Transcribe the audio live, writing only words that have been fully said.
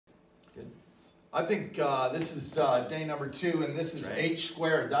I think this is day number 2, and this is right. H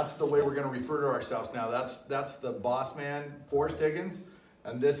squared. That's the way we're going to refer to ourselves now. That's the boss man, Forrest Higgins,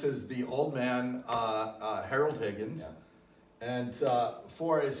 and this is the old man, Harold Higgins. Yeah. And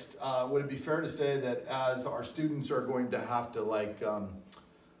Forrest, would it be fair to say that as our students are going to have to like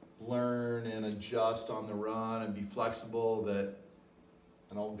learn and adjust on the run and be flexible, that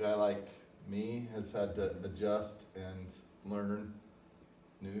an old guy like me has had to adjust and learn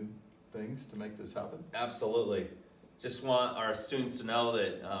new things to make this happen? Absolutely. Just want our students to know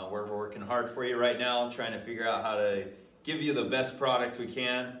that we're working hard for you right now, trying to figure out how to give you the best product we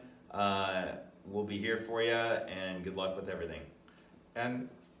can. We'll be here for you, and good luck with everything. And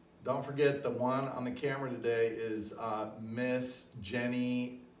don't forget, the one on the camera today is Miss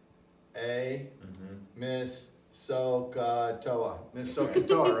Jenny A. Miss Sokotoa. Miss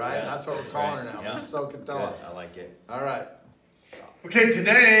Sokotoa, right? Yeah, that's what we're calling her now, yeah. Miss Sokotoa. Good. I like it. All right. Stop. Okay,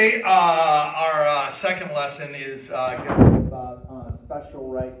 today our second lesson is going to be about special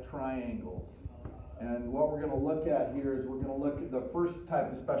right triangles. And what we're going to look at here is we're going to look at the first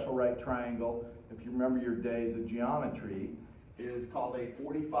type of special right triangle, if you remember your days of geometry, is called a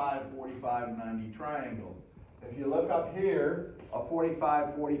 45-45-90 triangle. If you look up here, a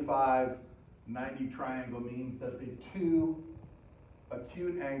 45-45-90 triangle means that the two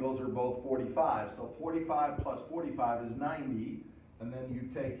acute angles are both 45. So 45 plus 45 is 90. And then you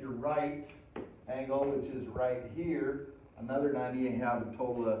take your right angle, which is right here, another 90, and you have a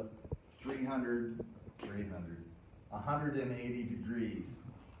total of 180 degrees.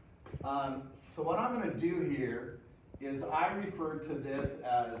 So what I'm going to do here is I refer to this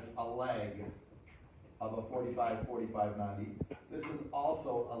as a leg of a 45-45-90. This is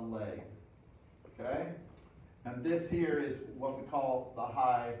also a leg. Okay? And this here is what we call the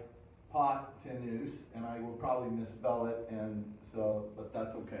hypotenuse, and I will probably misspell it, and so, but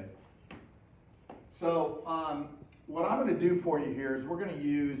that's okay. So what I'm going to do for you here is we're going to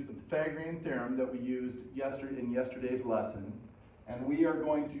use the Pythagorean theorem that we used in yesterday's lesson, and we are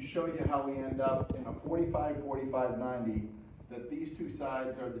going to show you how we end up in a 45-45-90, that these two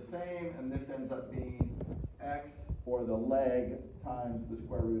sides are the same, and this ends up being x, or the leg, times the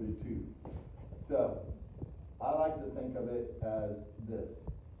square root of 2. So I like to think of it as this,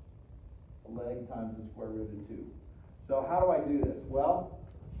 leg times the square root of 2. So how do I do this? Well,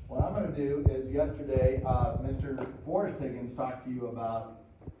 what I'm going to do is yesterday, Mr. Forrest Higgins talked to you about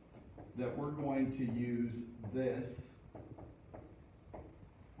that we're going to use this,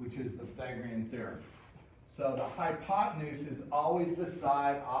 which is the Pythagorean theorem. So the hypotenuse is always the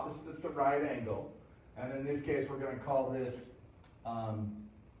side opposite the right angle. And in this case, we're going to call this,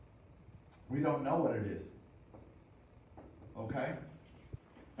 we don't know what it is. Okay?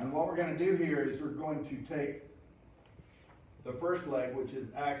 And what we're going to do here is we're going to take the first leg, which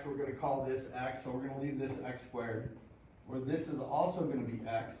is x, we're going to call this x, so we're going to leave this x squared, where this is also going to be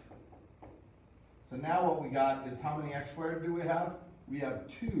x. So now what we got is, how many x squared do we have? We have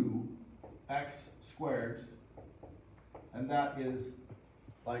 2x squareds, and that is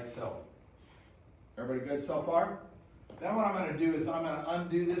like so. Everybody good so far? Then what I'm going to do is I'm going to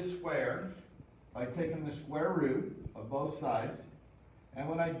undo this square by taking the square root of both sides. And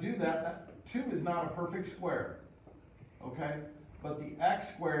when I do that, that 2 is not a perfect square. Okay? But the x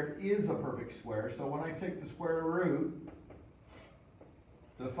squared is a perfect square. So when I take the square root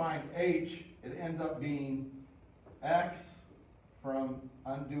to find h, it ends up being x from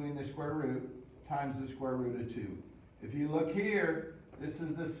undoing the square root times the square root of 2. If you look here, this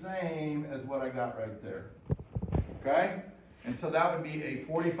is the same as what I got right there. Okay? And so that would be a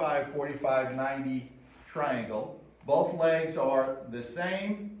 45-45-90 triangle. Both legs are the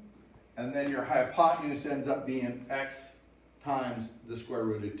same, and then your hypotenuse ends up being x times the square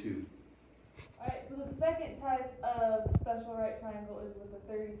root of 2. Alright, so the second type of special right triangle is with a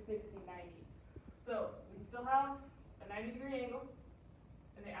 30, 60, 90. So we still have a 90-degree angle,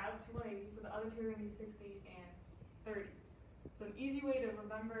 and they add up to 180, so the other two are going to be 60 and 30. So an easy way to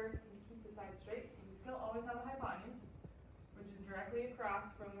remember and keep the sides straight is we still always have a hypotenuse, which is directly across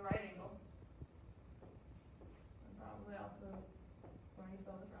from the right angle. And probably also when you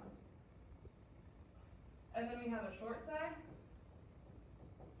spell this wrong. And then we have a short side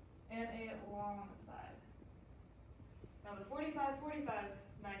and a long side. Now the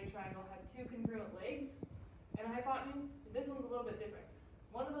 45-45-90 triangle had 2 congruent legs and a hypotenuse. This one's a little bit different.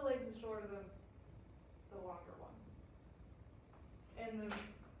 One of the legs is shorter than the longer one. And the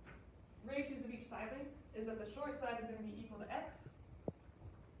ratios of each side length is that the short side is going to be equal to x.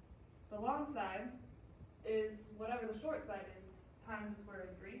 The long side is whatever the short side is times the square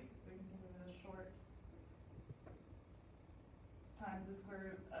root of 3. So we can think of it as short times the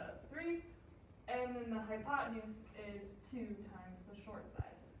square root of 3. And then the hypotenuse is 2 times the short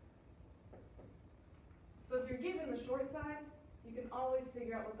side. So if you're given the short side, you can always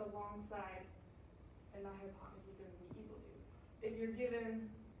figure out what the long side and the hypotenuse is going to be equal to. If you're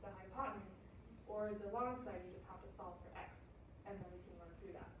given the hypotenuse or the long side, you just have to solve for x, and then we can run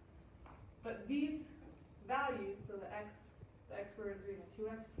through that. But these values, so the x squared is 3 and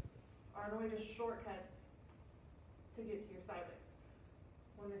 2x, are really just shortcuts to get to your side legs.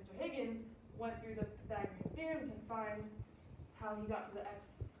 When Mr. Higgins went through the Pythagorean theorem to find how he got to the x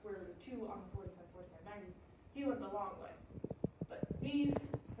squared root of 2 on the 45, 45, 90, he went the long way. But these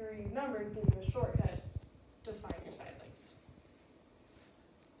three numbers give you a shortcut to find your side legs.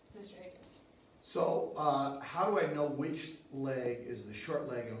 Mr. Higgins. So, how do I know which leg is the short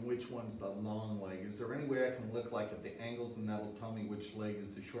leg and which one's the long leg? Is there any way I can look like at the angles and that'll tell me which leg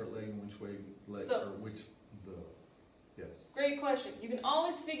is the short leg and which leg, or which the, yes? Great question. You can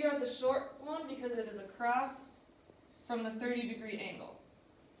always figure out the short one because it is across from the 30-degree angle.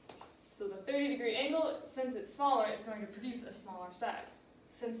 So the 30-degree angle, since it's smaller, it's going to produce a smaller side.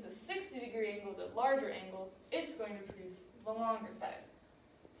 Since the 60-degree angle is a larger angle, it's going to produce the longer side.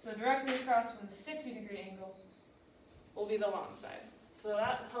 So directly across from the 60-degree angle will be the long side. So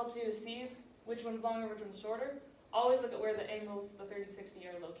that helps you to see which one's longer, which one's shorter. Always look at where the angles, the 30, 60,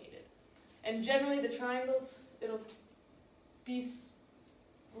 are located. And generally the triangles, it'll be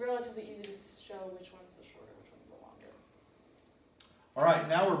relatively easy to show which one's the shorter, which one's the longer. All right,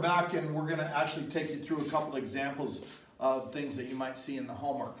 now we're back and we're going to actually take you through a couple of examples of things that you might see in the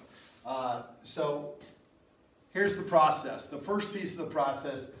homework. So here's the process. The first piece of the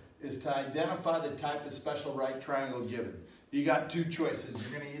process is to identify the type of special right triangle given. You got two choices.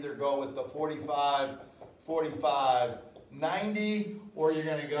 You're going to either go with the 45, 45, 90, or you're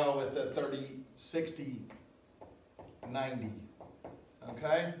going to go with the 30, 60, 90.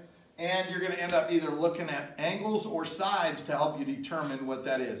 Okay? And you're going to end up either looking at angles or sides to help you determine what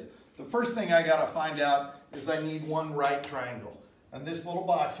that is. The first thing I got to find out is I need one right triangle. And this little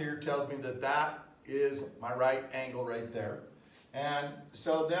box here tells me that that is my right angle right there. And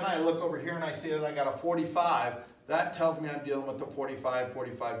so then I look over here and I see that I got a 45. That tells me I'm dealing with the 45,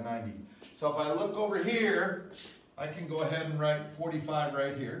 45, 90. So if I look over here, I can go ahead and write 45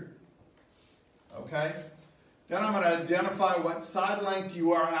 right here. Okay? Then I'm going to identify what side length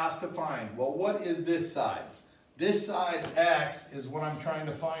you are asked to find. Well, what is this side? This side, x, is what I'm trying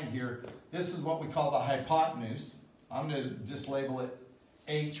to find here. This is what we call the hypotenuse. I'm going to just label it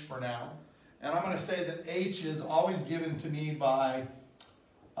h for now. And I'm going to say that h is always given to me by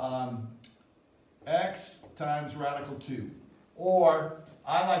x times radical 2. Or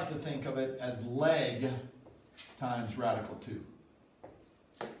I like to think of it as leg times radical 2.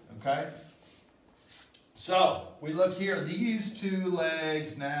 Okay? So, we look here. These two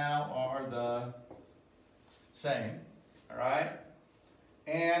legs now are the same. Alright?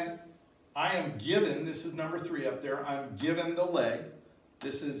 And I am given, this is number 3 up there, I'm given the leg.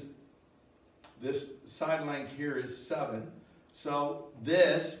 This side length here is 7. So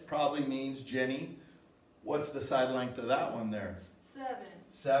this probably means, Jenny, what's the side length of that one there? 7.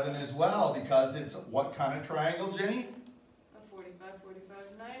 7 as well, because it's what kind of triangle, Jenny? A 45, 45,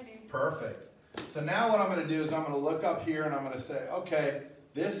 90. Perfect. So now what I'm going to do is I'm going to look up here and I'm going to say, okay,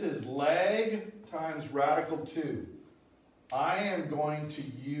 this is leg times radical 2. I am going to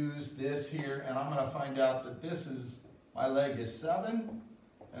use this here and I'm going to find out that this is, my leg is 7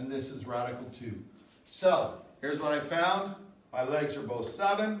 and this is radical 2. So, here's what I found. My legs are both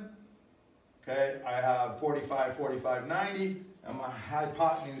 7. Okay, I have 45, 45, 90, and my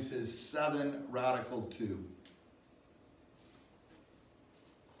hypotenuse is 7 radical 2.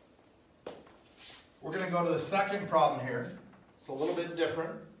 We're going to go to the second problem here. It's a little bit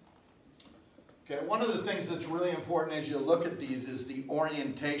different. Okay, one of the things that's really important as you look at these is the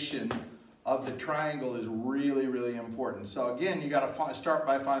orientation of the triangle is really, really important. So again, you got to start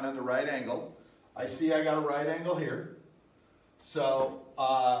by finding the right angle. I see I got a right angle here. So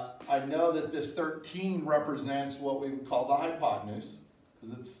I know that this 13 represents what we would call the hypotenuse,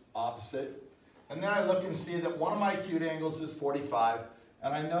 because it's opposite. And then I look and see that one of my acute angles is 45,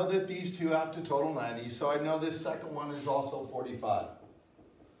 and I know that these two have to total 90, so I know this second one is also 45.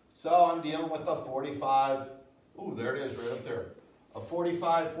 So I'm dealing with the 45, ooh, there it is right up there. A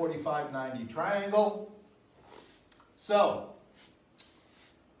 45, 45, 90 triangle. So,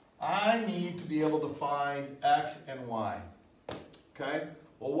 I need to be able to find x and y. Okay?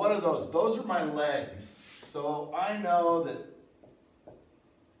 Well, what are those? Those are my legs. So, I know that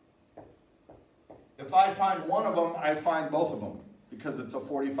if I find one of them, I find both of them. Because it's a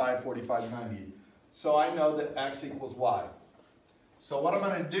 45, 45, 90. So, I know that x equals y. So what I'm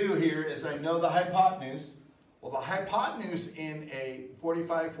going to do here is I know the hypotenuse. Well, the hypotenuse in a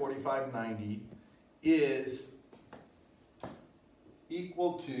 45, 45, 90 is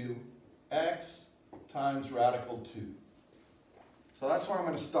equal to x times radical 2. So that's where I'm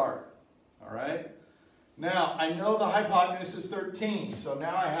going to start. All right? Now, I know the hypotenuse is 13. So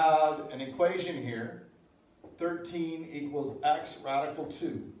now I have an equation here. 13 equals x radical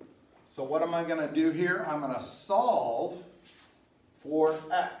 2. So what am I going to do here? I'm going to solve for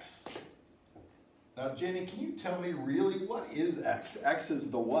x. Now, Jenny, can you tell me really what is x? X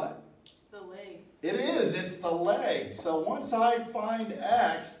is the what? The leg. It is. It's the leg. So once I find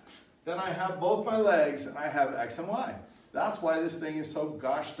x, then I have both my legs and I have x and y. That's why this thing is so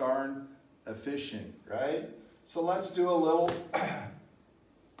gosh darn efficient, right? So let's do a little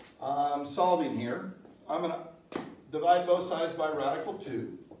solving here. I'm going to divide both sides by radical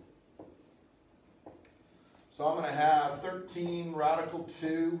 2. So I'm going to have 13 radical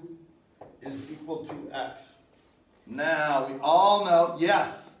 2 is equal to x. Now, we all know,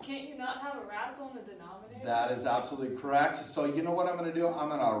 yes, Can't you not have a radical in the denominator? that is absolutely correct. So you know what I'm going to do? I'm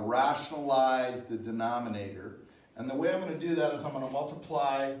going to rationalize the denominator. And the way I'm going to do that is I'm going to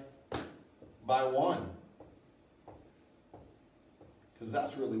multiply by 1. Because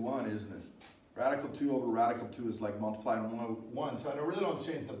that's really 1, isn't it? Radical 2 over radical 2 is like multiplying 1. So I really don't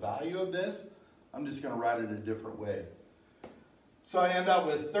change the value of this. I'm just going to write it a different way. So I end up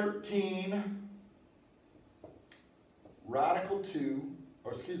with 13 radical 2,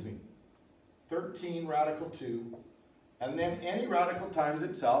 or excuse me, 13 radical 2, and then any radical times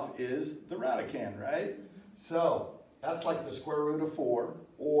itself is the radicand, right? So that's like the square root of 4,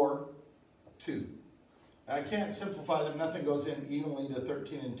 or 2. I can't simplify them, nothing goes in evenly to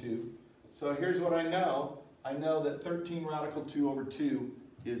 13 and 2. So here's what I know. I know that 13 radical 2 over 2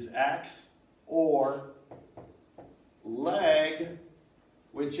 is x, or leg,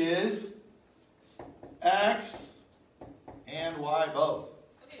 which is x and y both.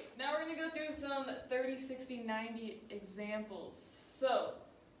 Okay, now we're going to go through some 30, 60, 90 examples. So,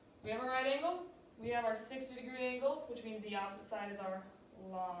 we have a right angle, we have our 60-degree angle, which means the opposite side is our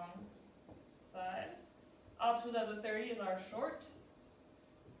long side. Opposite of the 30 is our short.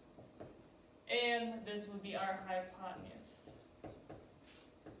 And this would be our hypotenuse.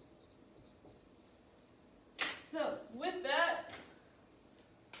 So, with that,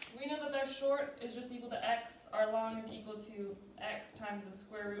 we know that our short is just equal to x, our long is equal to x times the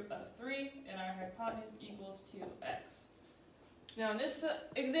square root of 3, and our hypotenuse equals to x. Now in this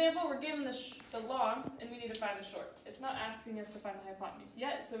example, we're given the long, and we need to find the short. It's not asking us to find the hypotenuse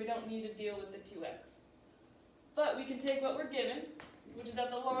yet, so we don't need to deal with the 2x. But we can take what we're given, which is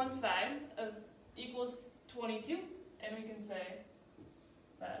that the long side of equals 22, and we can say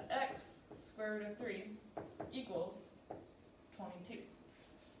that x square root of 3 equals 22.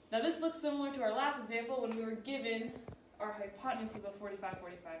 Now this looks similar to our last example when we were given our hypotenuse of a 45,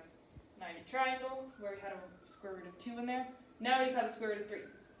 45, 90 triangle, where we had a square root of 2 in there. Now we just have a square root of 3.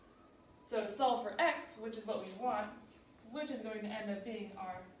 So to solve for x, which is what we want, which is going to end up being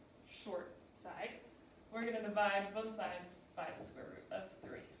our short side, we're going to divide both sides by the square root of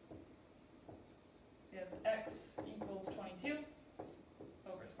 3. We have x equals 22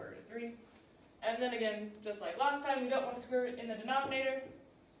 over square root of 3. And then again, just like last time, we don't want to square root in the denominator,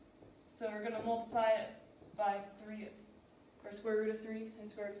 so we're going to multiply it by 3, or square root of 3 and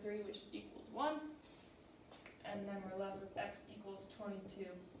square root of 3, which equals 1. And then we're left with x equals 22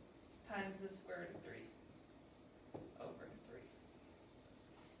 times the square root of 3 over 3.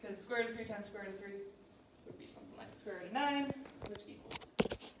 Because square root of 3 times square root of 3 would be something like square root of 9, which equals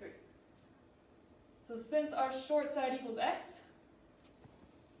 3. So since our short side equals x,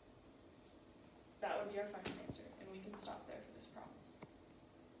 that would be our final answer, and we can stop there for this problem.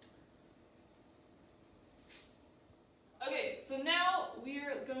 Okay, so now we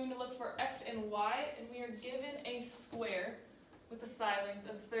are going to look for x and y, and we are given a square with a side length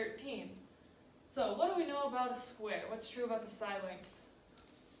of 13. So what do we know about a square? What's true about the side lengths?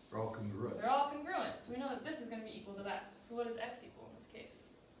 They're all congruent. They're all congruent, so we know that this is going to be equal to that. So what is x equal in this case?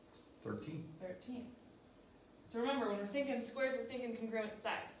 13. 13. So remember, when we're thinking squares, we're thinking congruent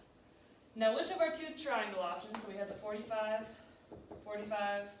sides. Now, which of our two triangle options, so we had the 45,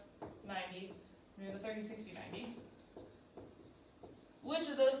 45, 90, we have the 30, 60, 90, which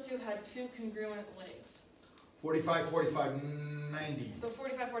of those two had two congruent legs? 45, 45, 90. So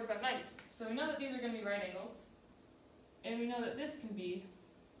 45, 45, 90. So we know that these are going to be right angles, and we know that this can be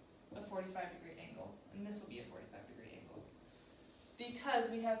a 45-degree angle, and this will be a 45-degree angle,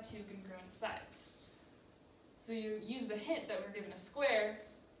 because we have two congruent sides. So you use the hint that we're given a square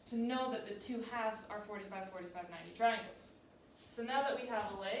to know that the two halves are 45, 45, 90 triangles. So now that we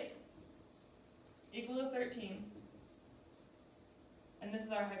have a leg equal to 13, and this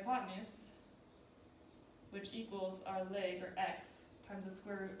is our hypotenuse, which equals our leg, or x, times the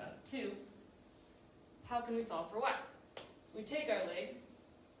square root of 2, how can we solve for y? We take our leg,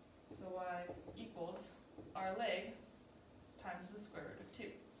 so y equals our leg times the square root of 2.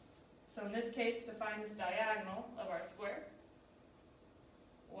 So in this case, to find this diagonal of our square,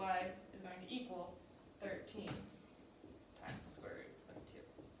 y is going to equal 13 times the square root of 2.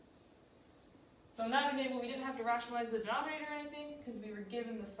 So in that example, we didn't have to rationalize the denominator or anything, because we were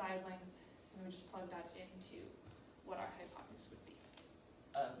given the side length, and we just plugged that into what our hypotenuse would be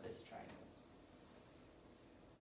of this triangle.